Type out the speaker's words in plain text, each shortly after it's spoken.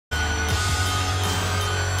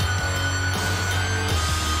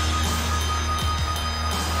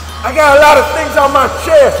I got a lot of things on my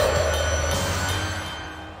chest.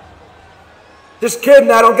 Just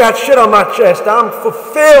kidding, I don't got shit on my chest. I'm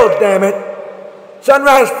fulfilled, damn it.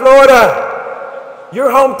 Sunrise, Florida, your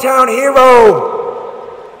hometown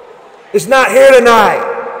hero is not here tonight.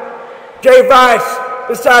 Jay Vice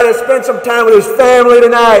decided to spend some time with his family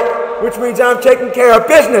tonight, which means I'm taking care of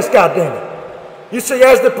business, goddammit. You see,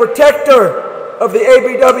 as the protector of the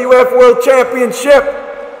ABWF World Championship,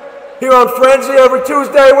 here on Frenzy every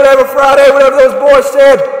Tuesday, whatever, Friday, whatever those boys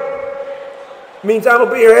said, means I'm going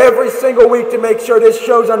to be here every single week to make sure this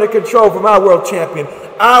show's under control for my world champion.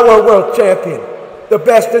 Our world champion. The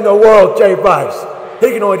best in the world, Jay Vice. He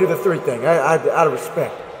can only do the three thing, out of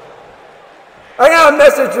respect. I got a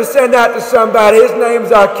message to send out to somebody. His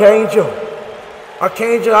name's Archangel.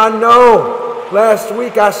 Archangel, I know last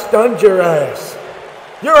week I stunned your ass.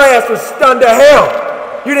 Your ass was stunned to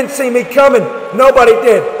hell. You didn't see me coming. Nobody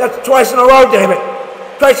did. That's twice in a row, damn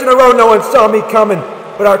it. Twice in a row no one saw me coming.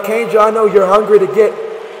 But Archangel, I know you're hungry to get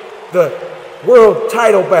the world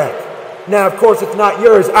title back. Now, of course, it's not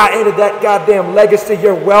yours. I ended that goddamn legacy.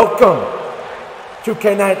 You're welcome.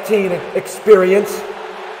 2K19 experience.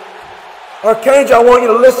 Archangel, I want you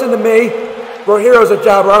to listen to me. For a hero's a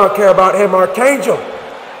jobber. I don't care about him. Archangel,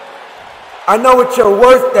 I know what you're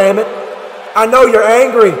worth, damn it. I know you're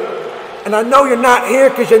angry. And I know you're not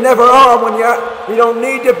here because you never are when you don't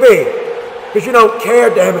need to be. Because you don't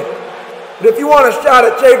care, damn it. But if you want a shot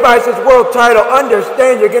at Jay Vice's world title,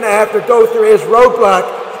 understand you're going to have to go through his roadblock.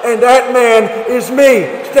 And that man is me,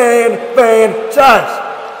 Stan Van Cise.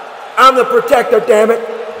 I'm the protector, damn it.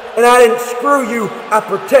 And I didn't screw you, I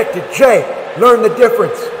protected Jay. Learn the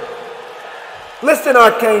difference. Listen,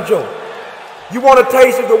 Archangel. You want a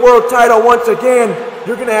taste of the world title once again,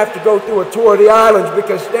 you're going to have to go through a tour of the islands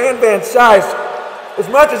because Stan Van Cise, as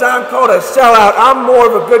much as I'm called a sellout, I'm more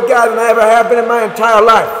of a good guy than I ever have been in my entire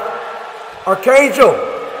life. Archangel,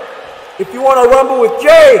 if you want to rumble with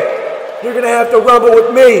Jay, you're going to have to rumble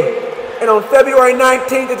with me. And on February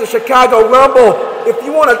 19th at the Chicago Rumble, if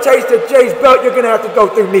you want a taste of Jay's belt, you're going to have to go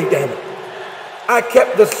through me, damn it. I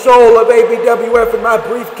kept the soul of ABWF in my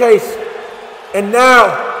briefcase. And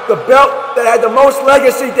now, the belt that had the most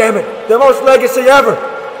legacy, damn it, the most legacy ever,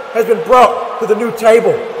 has been brought to the new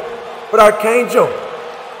table. But Archangel,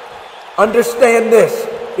 understand this.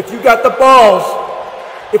 If you got the balls,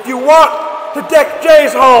 if you want to deck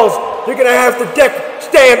Jay's halls, you're going to have to deck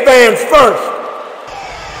Stan Van's first.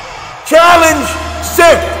 Challenge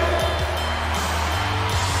sent.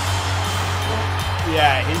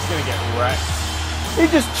 Yeah, he's going to get wrecked. He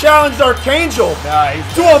just challenged Archangel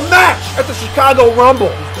to a match at the Chicago Rumble.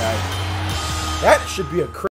 He's dead. That should be a